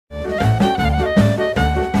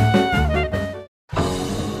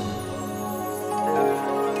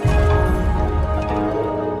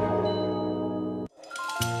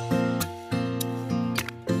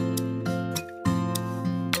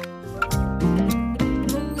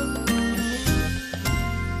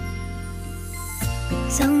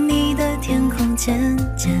像你的天空渐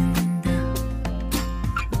渐的，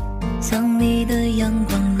像你的阳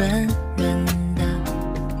光软软的，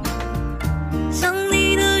像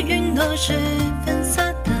你的云朵是粉色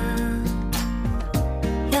的，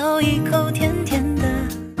咬一口甜甜的。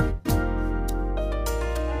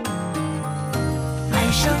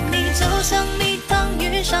爱上你就像蜜糖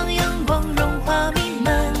遇上阳光融化弥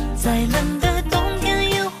漫，再冷的冬天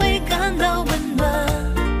也会感到温暖。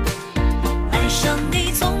爱上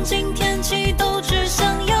你从今天起都只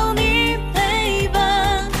想要你陪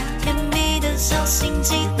伴，甜蜜的小心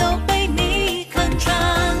机都被你看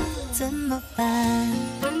穿，怎么办？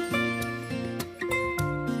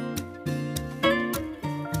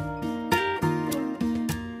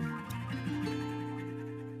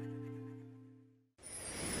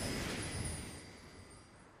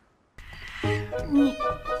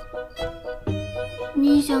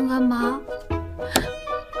你想干嘛？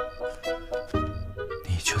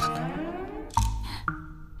你觉得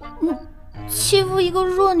呢？欺负一个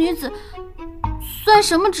弱女子，算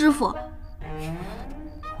什么知府？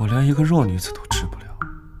我连一个弱女子都治不了，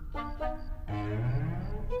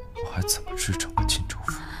我还怎么治整个荆州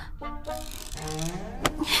府？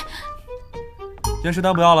验尸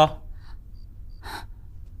单不要了，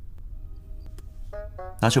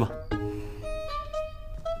拿去吧。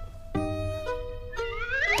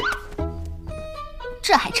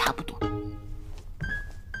这还差不多。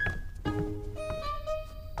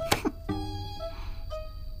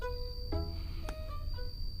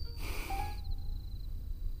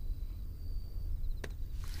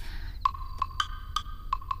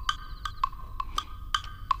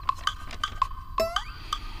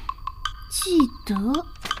记得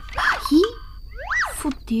把一复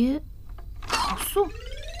叠好送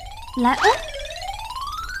来恩。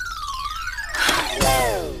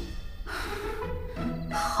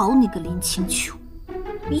好你个林清秋，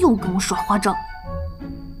又跟我耍花招！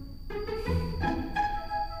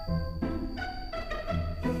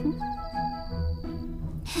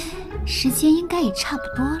时间应该也差不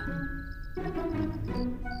多了。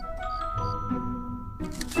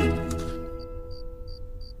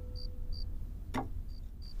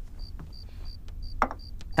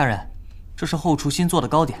大人，这是后厨新做的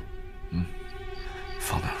糕点。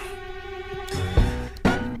放那儿。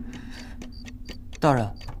大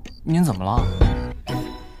人，您怎么了？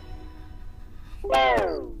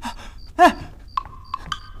哎，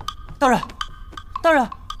大人，大人！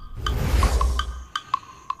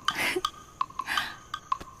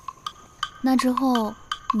那之后，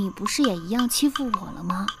你不是也一样欺负我了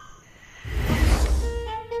吗？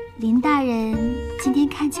林大人今天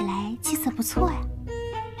看起来气色不错呀。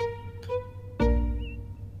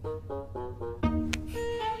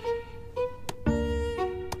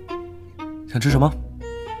想吃什么？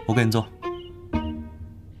我给你做。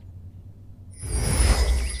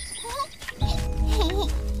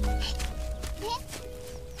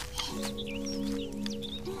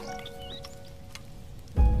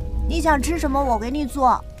你想吃什么，我给你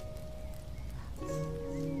做。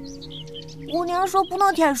姑娘说不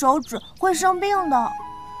能舔手指，会生病的。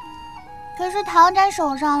可是糖粘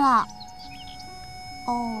手上了。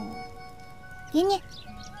哦，给你，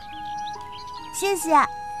谢谢。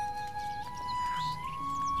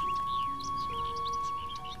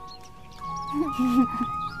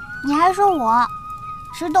你还说我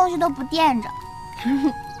吃东西都不垫着，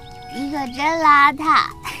你可真邋遢。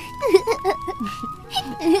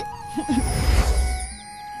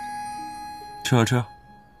吃啊吃啊！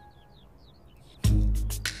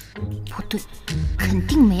不对，肯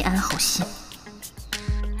定没安好心。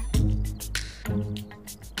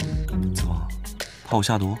怎么，怕我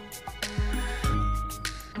下毒？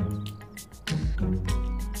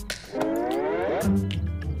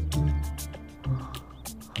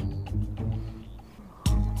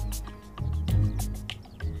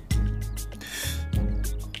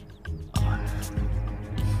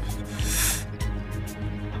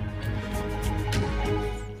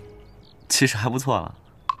其实还不错了。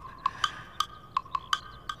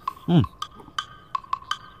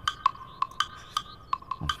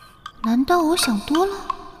难道我想多了？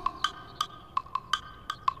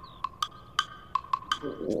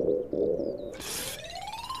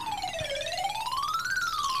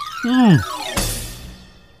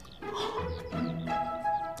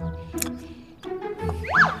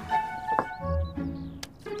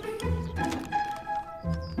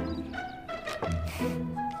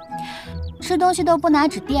吃东西都不拿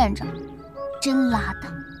纸垫着，真邋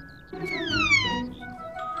遢。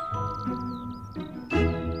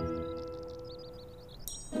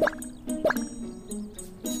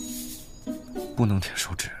不能舔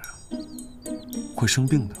手指，会生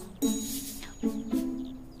病的。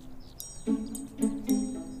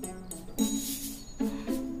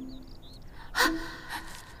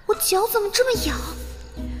我脚怎么这么痒？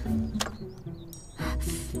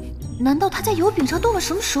难道他在油饼上动了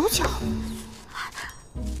什么手脚？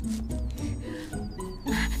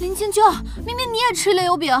林清秋，明明你也吃了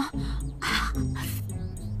油饼。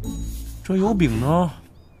这油饼呢，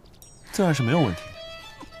自然是没有问题。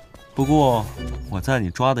不过我在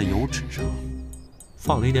你抓的油脂上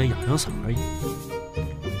放了一点痒痒嗓而已。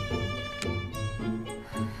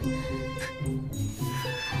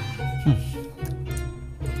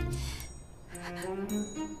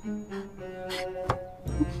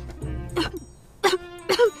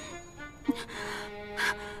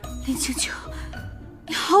林清秋，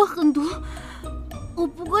你好狠毒！我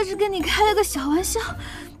不过是跟你开了个小玩笑，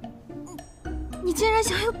你竟然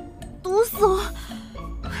想要毒死我！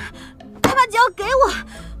快把脚给我，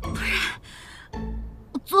不然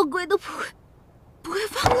我做鬼都不会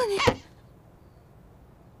放过你！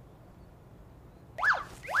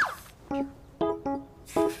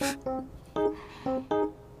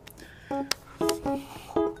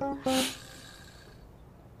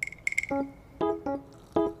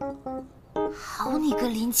好你个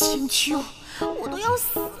林清秋，我都要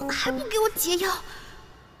死了，还不给我解药！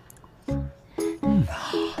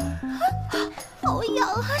好痒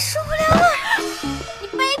啊，受不了了！你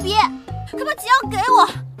卑鄙，快把解药给我！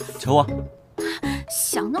求我！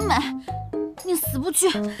想得美，你死不去！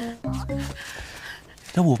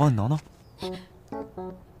要不我帮你挠挠？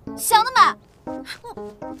想得美！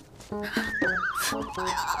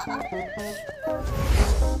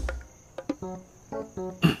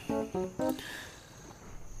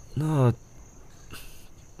那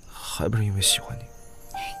还不是因为喜欢你？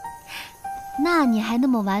那你还那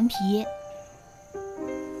么顽皮？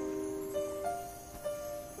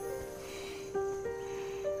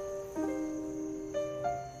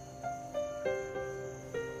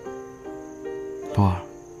洛儿，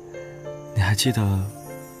你还记得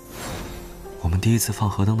我们第一次放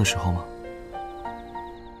河灯的时候吗？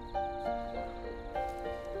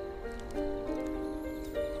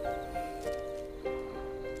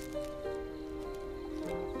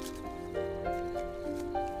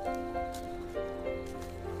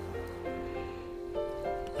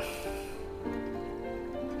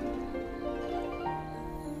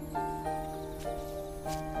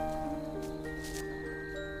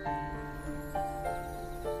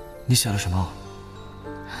你写了什么？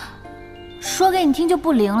说给你听就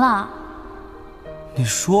不灵了。你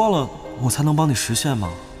说了，我才能帮你实现吗？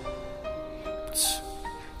切，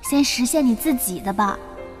先实现你自己的吧。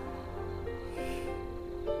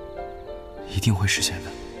一定会实现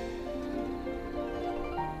的。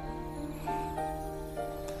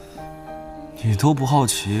你都不好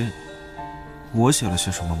奇我写了些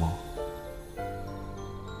什么吗？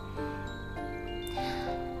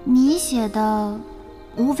你写的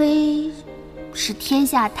无非是天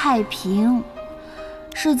下太平，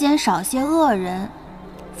世间少些恶人，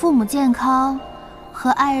父母健康，和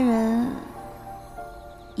爱人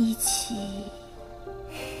一起。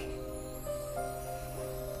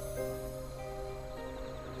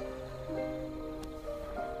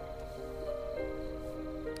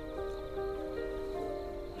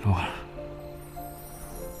洛儿，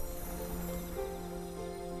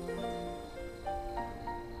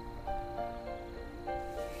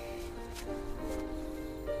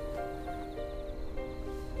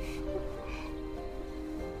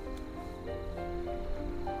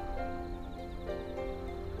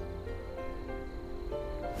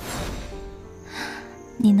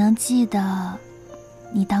你能记得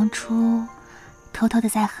你当初偷偷的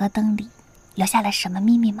在河灯里留下了什么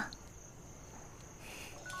秘密吗？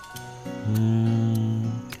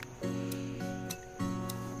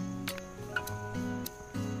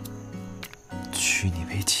娶你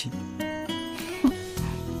为妻。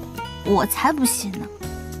我才不信呢！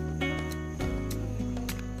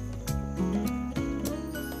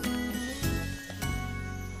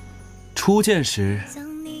初见时，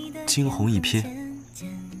惊鸿一瞥，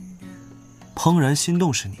怦然心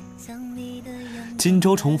动是你。荆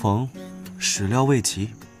州重逢，始料未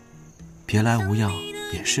及，别来无恙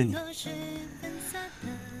也是你。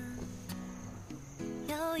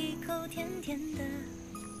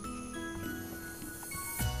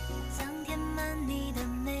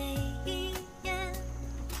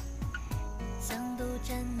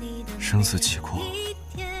生死契阔，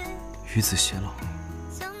与子偕老。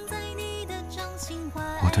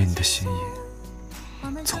我对你的心意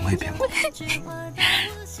从未变过。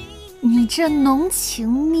你这浓情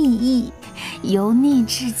蜜意、油腻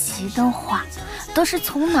至极的话，都是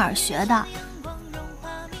从哪儿学的？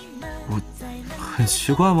很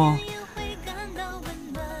奇怪吗？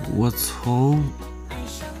我从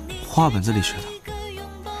画本子里学的。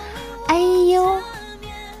哎呦，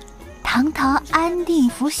堂堂安定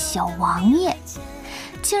府小王爷，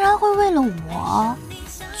竟然会为了我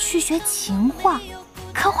去学情画、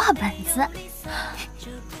刻画本子。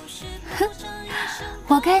哼，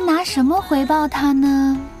我该拿什么回报他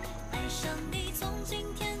呢？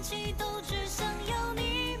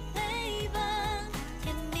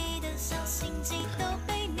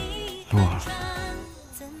洛儿，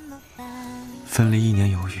分离1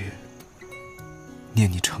年有余，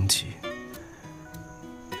念你成疾，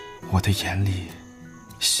我的眼里、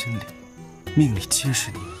心里、命里皆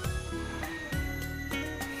是你。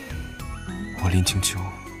我林清秋，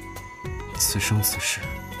此生此世，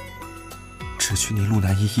只娶你鹿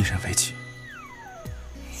南一一人为妻。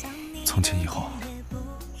从今以后，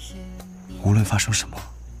无论发生什么，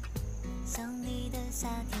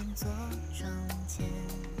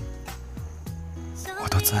我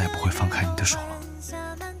都再也不会放开你的手了。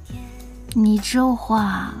你这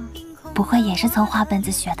话，不会也是从画本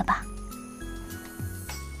子学的吧？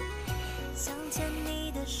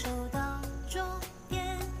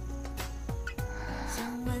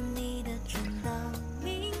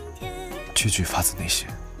句句发自内心。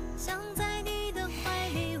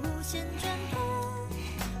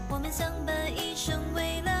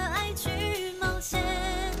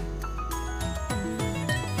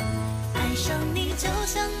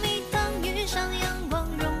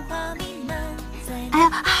哎呀，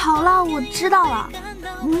好了，我知道了，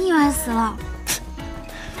你以为死了？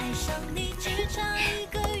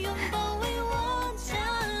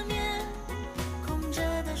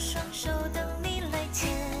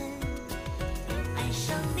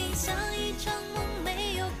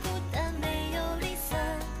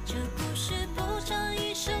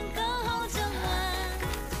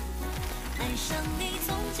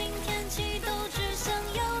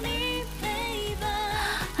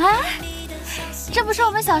哎，这不是我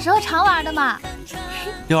们小时候常玩的吗？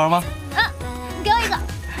要玩吗？给我一个。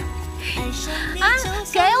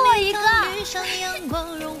给我一个。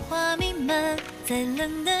再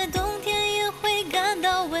冷的冬天也会感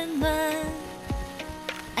到温暖。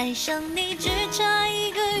爱上你只差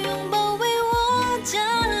一个拥抱为我加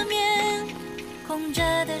冕，空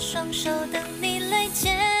着的双手等你来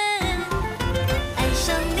牵。爱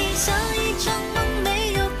上你像一场梦，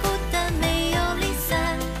没有孤单，没有离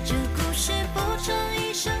散，这故事不成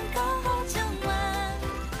一生刚好讲完。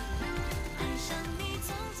爱上你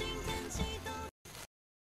从今天起都。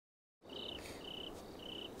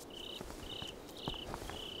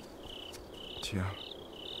姐。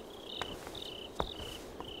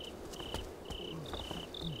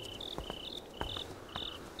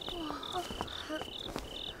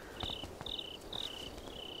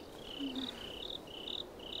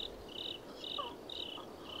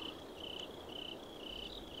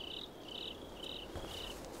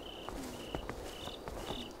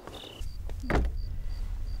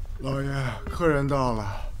老爷，客人到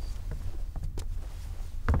了。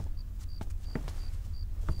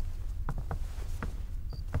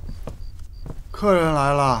客人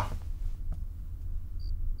来了。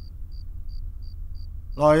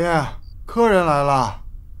老爷，客人来了。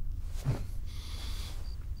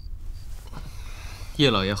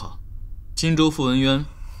叶老爷好，荆州副文渊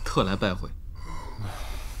特来拜会。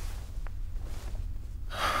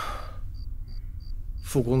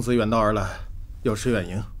傅公子远道而来，有失远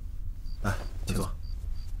迎。来，请坐。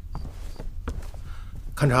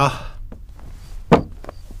看茶。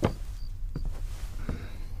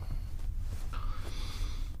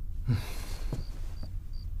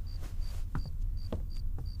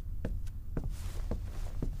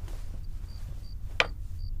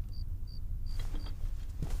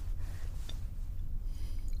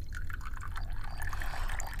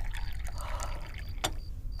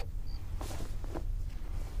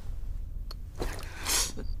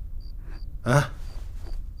哎，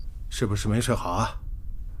是不是没睡好啊？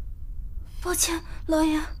抱歉，老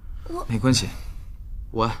爷，我没关系，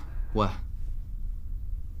我爱。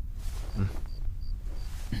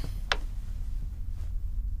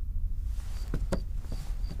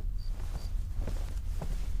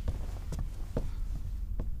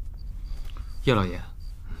叶老爷，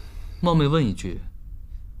冒昧问一句，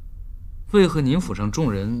为何您府上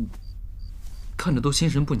众人看着都心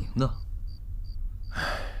神不宁的？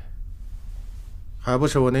还不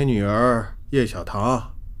是我那女儿叶小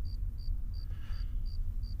棠。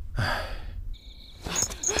哎，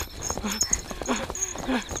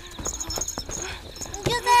你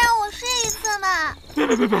就再让我试一次嘛！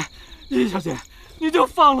别，叶小姐，你就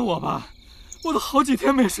放了我吧，我都好几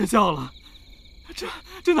天没睡觉了。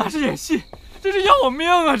这哪是演戏，这是要我命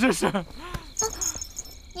啊！这是。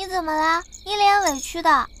你怎么了？一脸委屈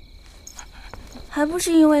的。还不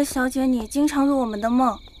是因为小姐你经常入我们的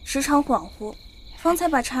梦，时常恍惚，方才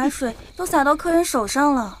把茶水都洒到客人手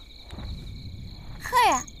上了。客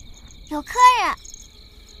人，有客人，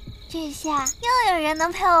这下又有人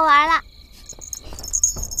能陪我玩了。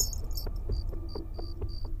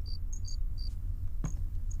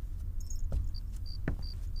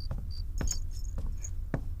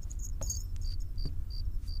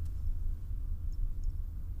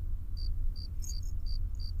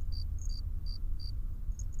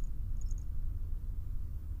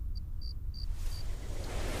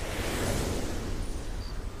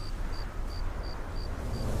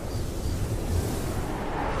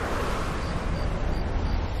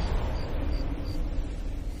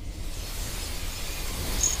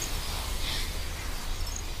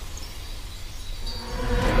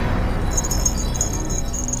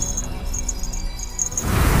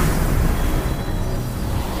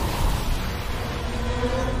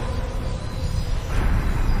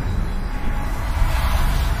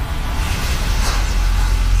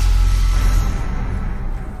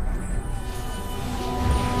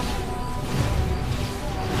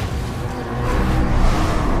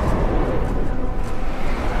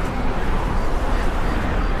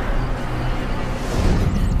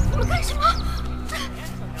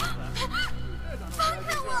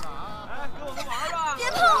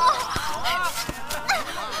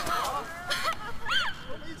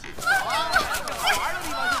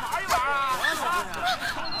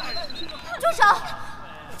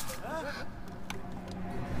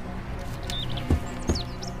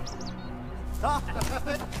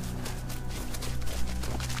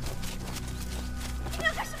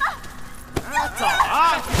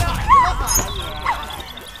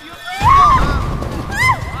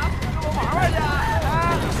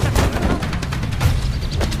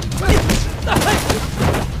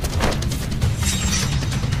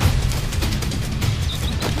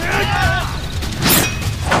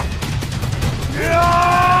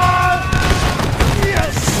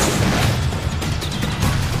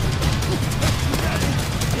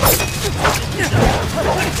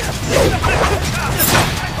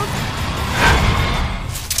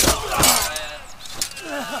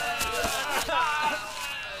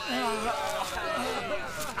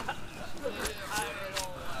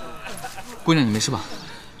姑娘，你没事吧？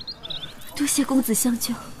多谢公子相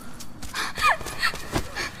救，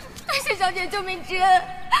感谢小姐救命之恩。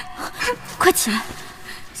快起来！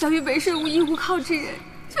小玉本是无依无靠之人，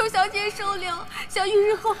求小姐收留。小玉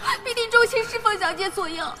日后必定忠心侍奉小姐左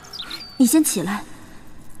右。你先起来。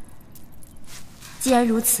既然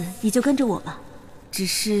如此，你就跟着我吧。只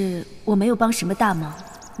是我没有帮什么大忙，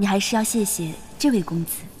你还是要谢谢这位公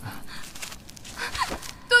子。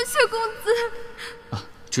多谢公子。啊，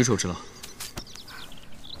举手之劳。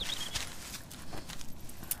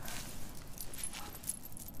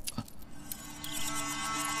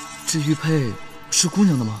这玉佩是姑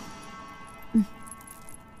娘的吗？嗯。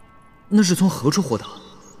那是从何处获得？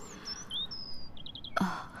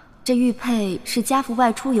这玉佩是家父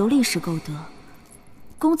外出游历时购得，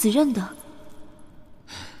公子认得。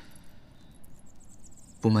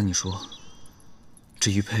不瞒你说，这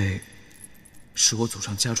玉佩是我祖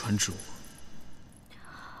上家传之物。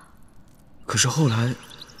可是后来，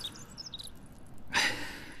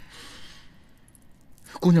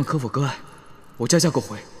姑娘可否割爱？我家价购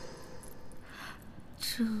回。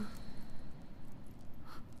这……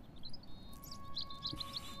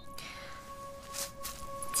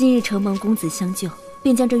今日承蒙公子相救，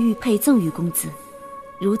便将这玉佩赠予公子，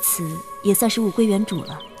如此也算是物归原主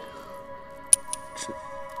了。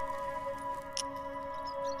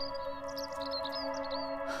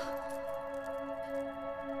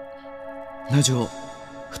那就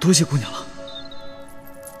多谢姑娘了。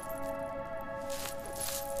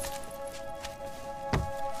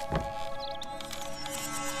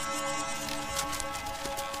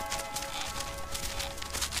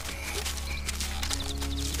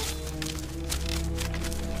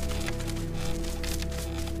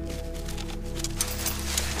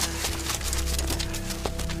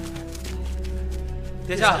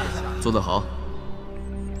殿下，做得好。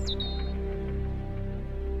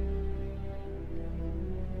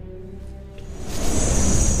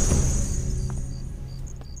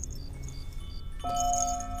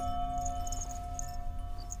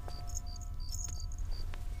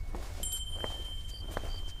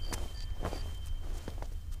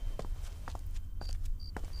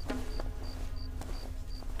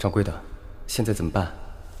掌柜的，现在怎么办？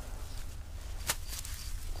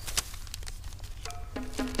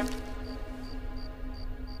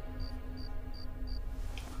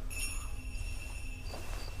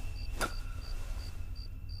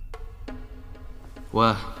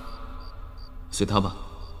喂，随他吧。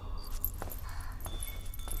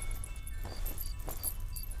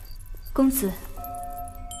公子，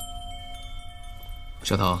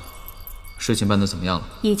小桃，事情办得怎么样了？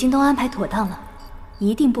已经都安排妥当了，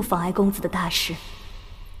一定不妨碍公子的大事。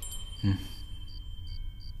嗯。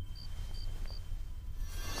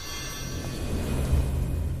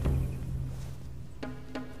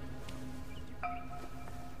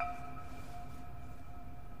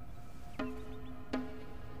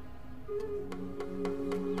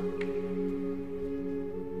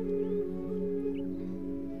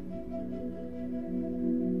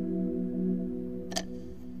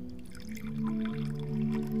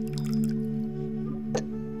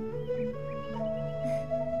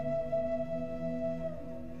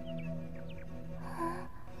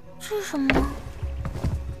这是什么？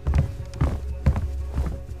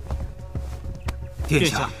殿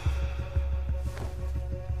下，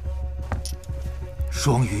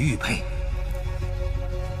双鱼玉佩。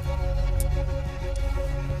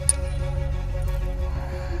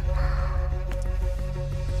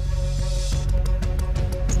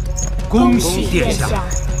恭喜殿下！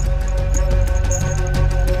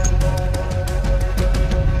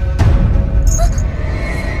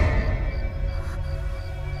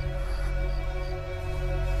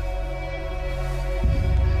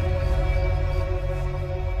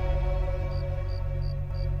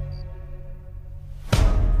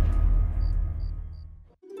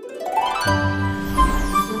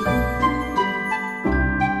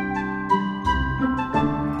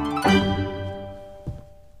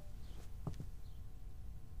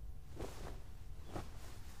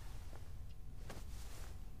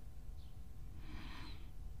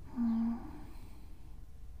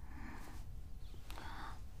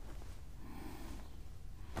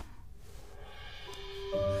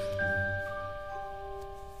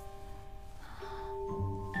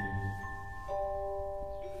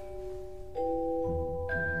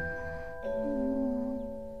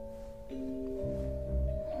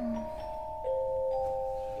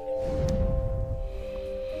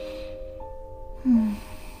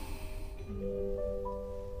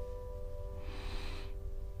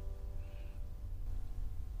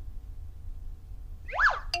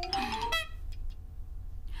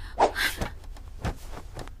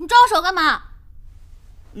你抓我手干嘛？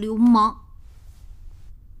流氓！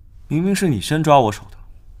明明是你先抓我手的，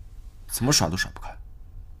怎么甩都甩不开。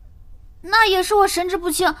那也是我神志不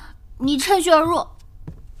清，你趁虚而入。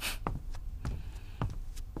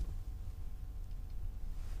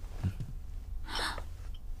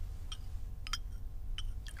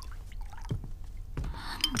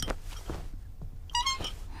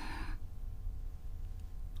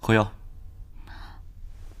喝药。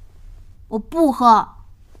我不喝，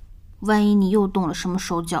万一你又动了什么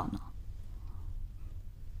手脚呢？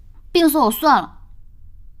病死我算了。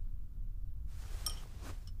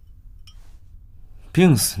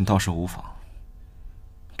病死你倒是无妨，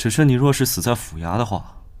只是你若是死在府衙的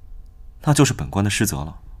话，那就是本官的失责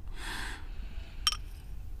了。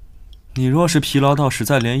你若是疲劳到实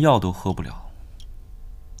在连药都喝不了，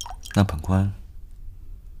那本官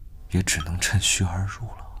也只能趁虚而入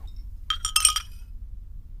了。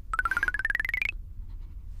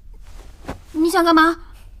你想干嘛？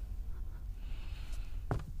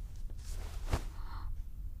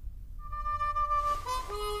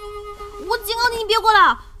我警告你，你别过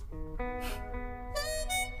来！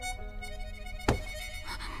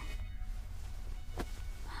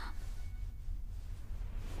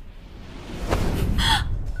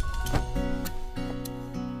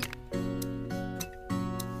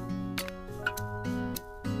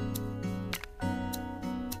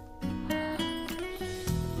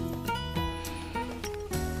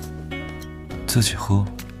自己喝，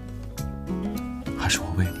还是我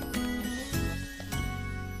喂你？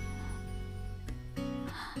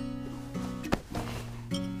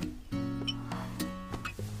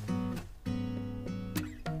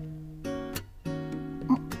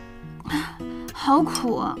好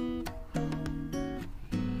苦啊！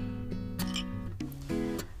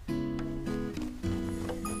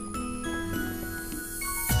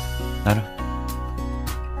拿着。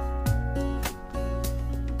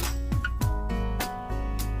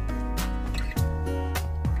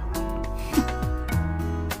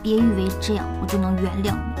别以为这样我就能原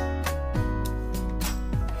谅你。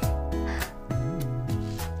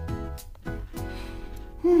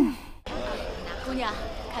姑娘，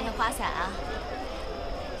看看花伞啊，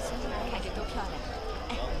看着多漂亮。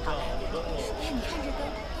哎，好，哎，你看这根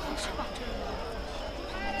都好适合这里。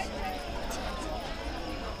你们在一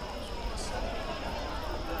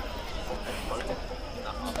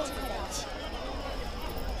起。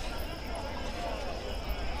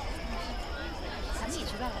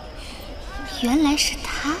原来是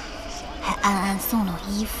他，还暗暗送了我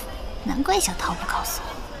衣服，难怪小桃不告诉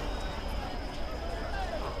我。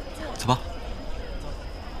走吧。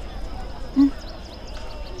嗯。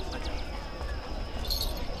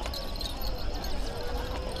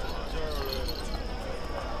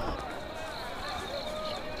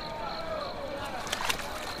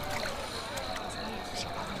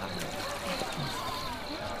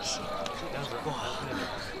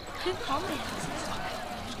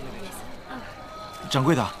掌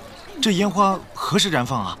柜的，这烟花何时燃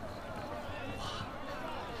放啊？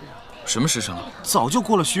什么时辰了？早就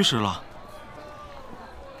过了戌时了。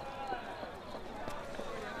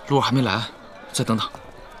鹿儿还没来，再等等。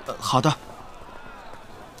好的。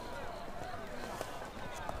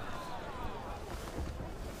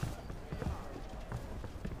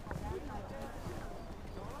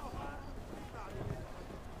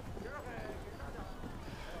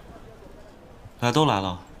来都来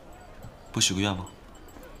了，不许个愿吗？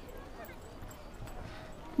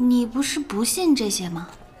你不是不信这些吗？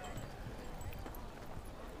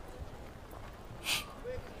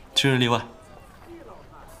今日例外。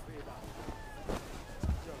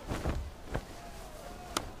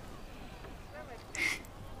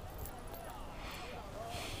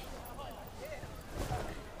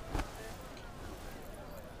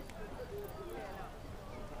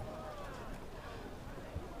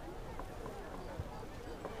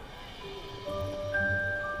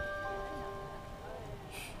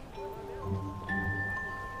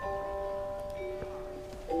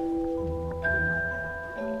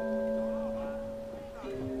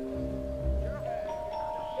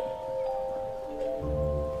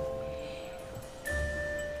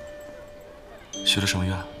许了什么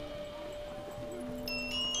愿？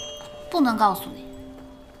不能告诉你。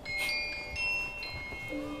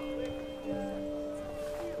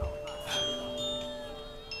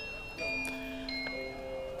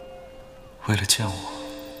为了见我，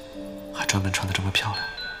还专门穿得这么漂亮。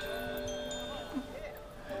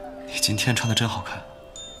你今天穿得真好看。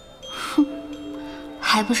哼，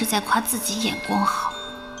还不是在夸自己眼光好。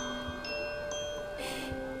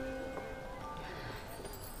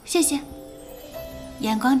谢谢。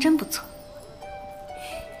眼光真不错，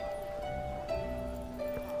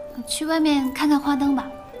去外面看看花灯吧。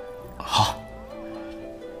好。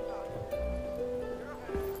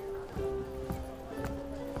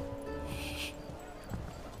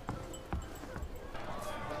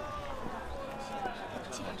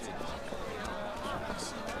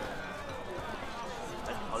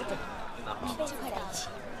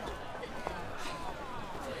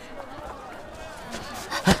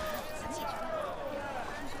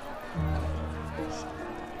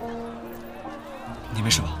你没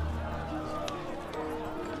事吧？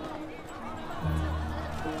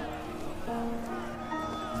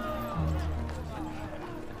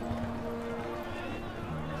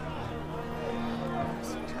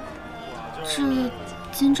这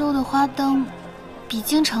荆州的花灯比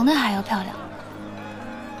京城的还要漂亮。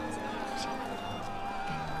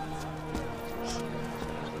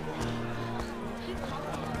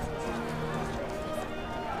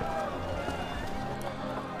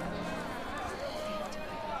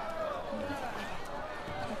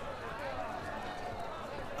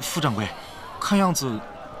副掌柜，看样子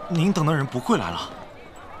您等的人不会来了。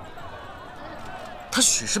他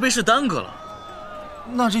许是被事耽搁了。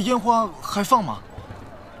那这烟花还放吗？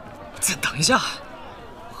再等一下。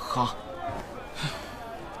好。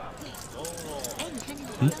哎，你看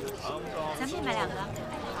这个，咱们也买2个。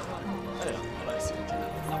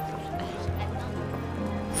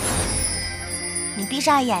你闭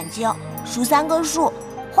上眼睛，数3个数，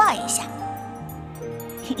画一下。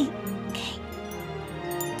嘿嘿。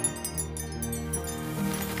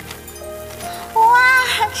哇，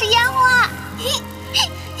是烟花！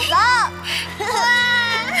走。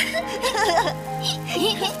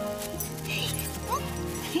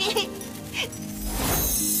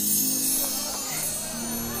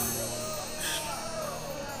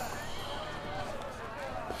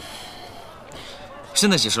现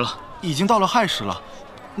在几时了？已经到了亥时了。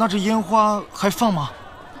那这烟花还放吗？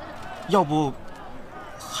要不，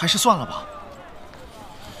还是算了吧。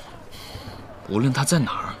无论他在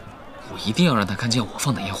哪儿，我一定要让他看见我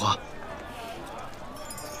放的烟花。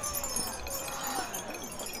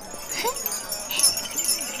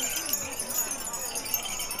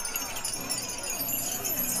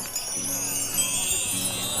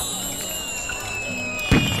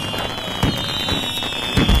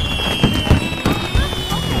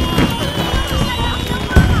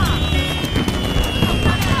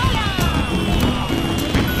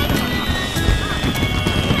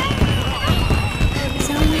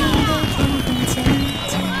小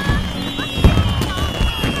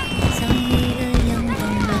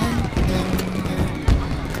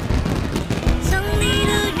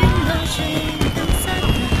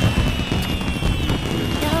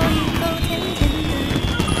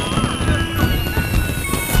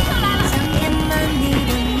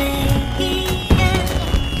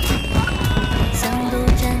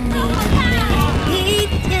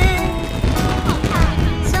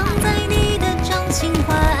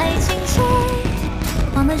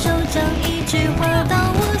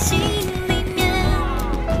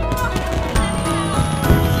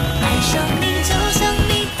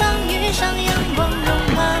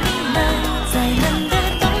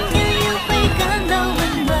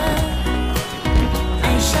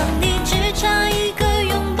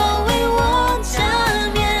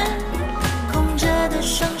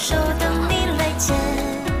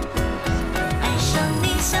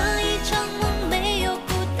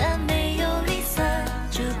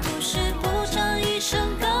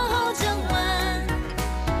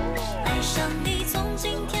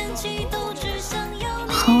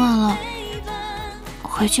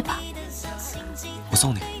回去吧。我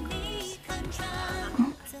送你。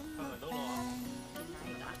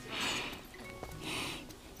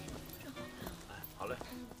好嘞。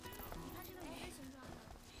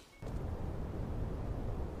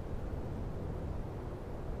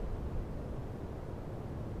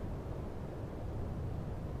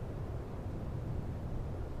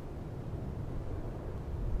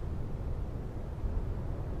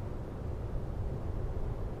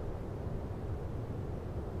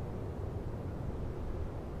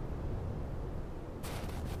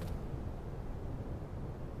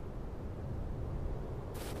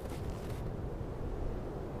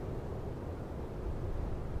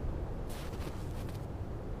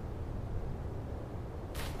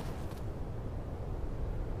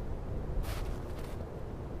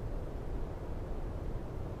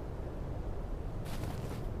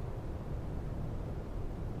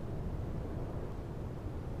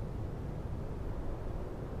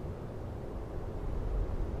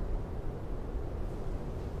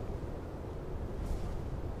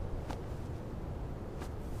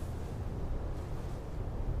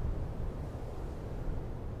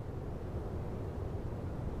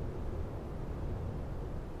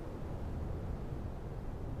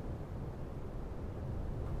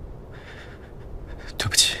对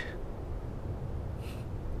不起，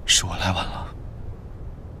是我来晚了。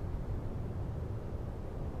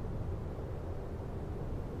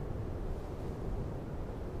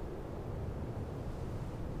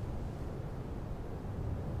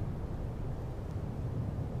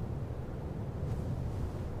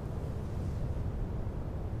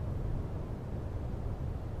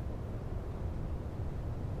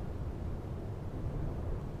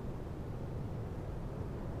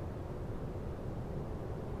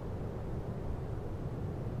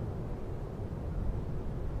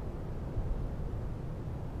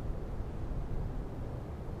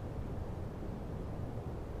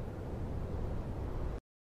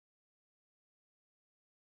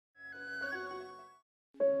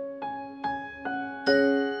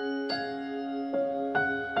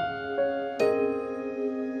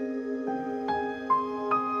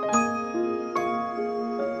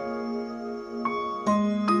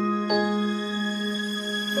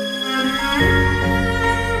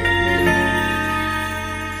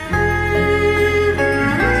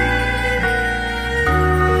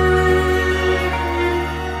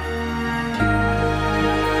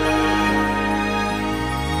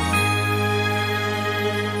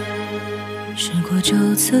试过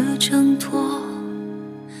9次挣脱，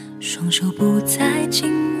双手不再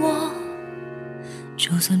紧握，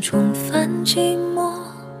就算重返寂寞，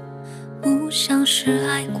不像是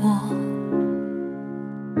爱过。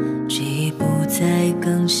记忆不再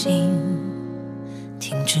更新，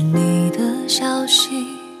停止你的消息，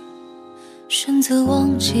选择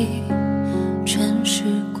忘记，全是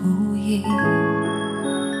故意。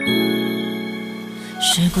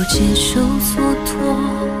试过接受蹉跎，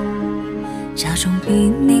假装比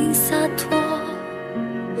你洒脱，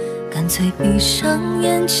干脆闭上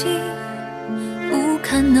眼睛，不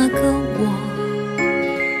看那个我，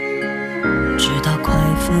直到快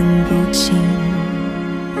分不清，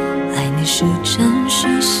爱你是真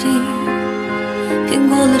是戏，骗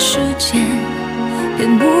过了时间，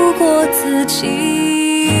骗不过自己。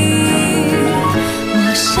我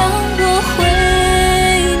想我会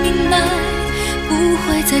明白，不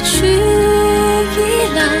会再去依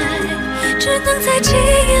赖，只能在记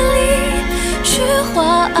忆里去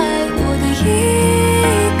画爱我的一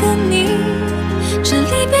个你。这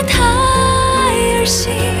离别太儿戏，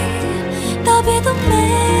道别的每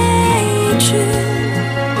一句，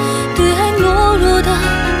对爱懦弱的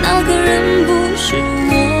那个人不是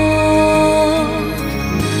我，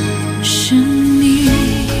是你。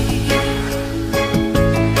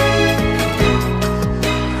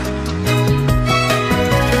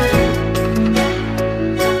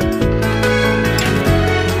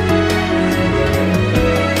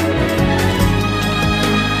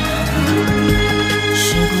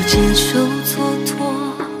接受蹉跎，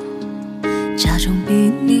假装比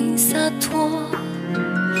你洒脱，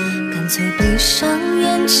干脆闭上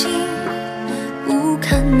眼睛，不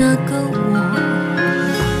看那个我，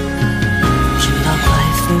直到快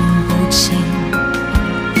分不清，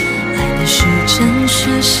爱的是真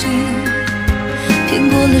是戏，骗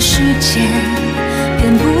过了时间，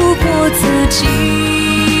骗不过自己。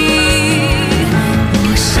我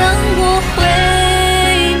想我会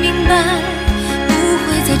明白，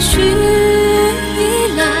再去依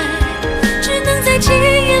赖，只能在记忆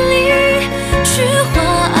里去画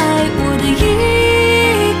爱我的一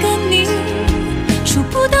个你。触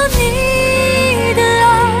不到你的爱，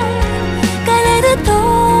该来的都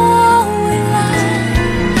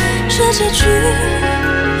这结局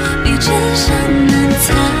比真相难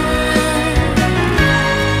猜，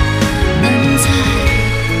难猜。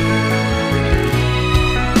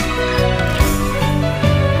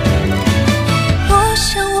我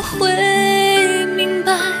想我会明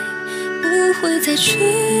白，不会再去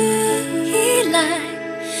依赖，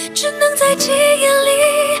只能在记忆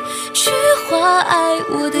里去画爱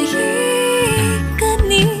我的意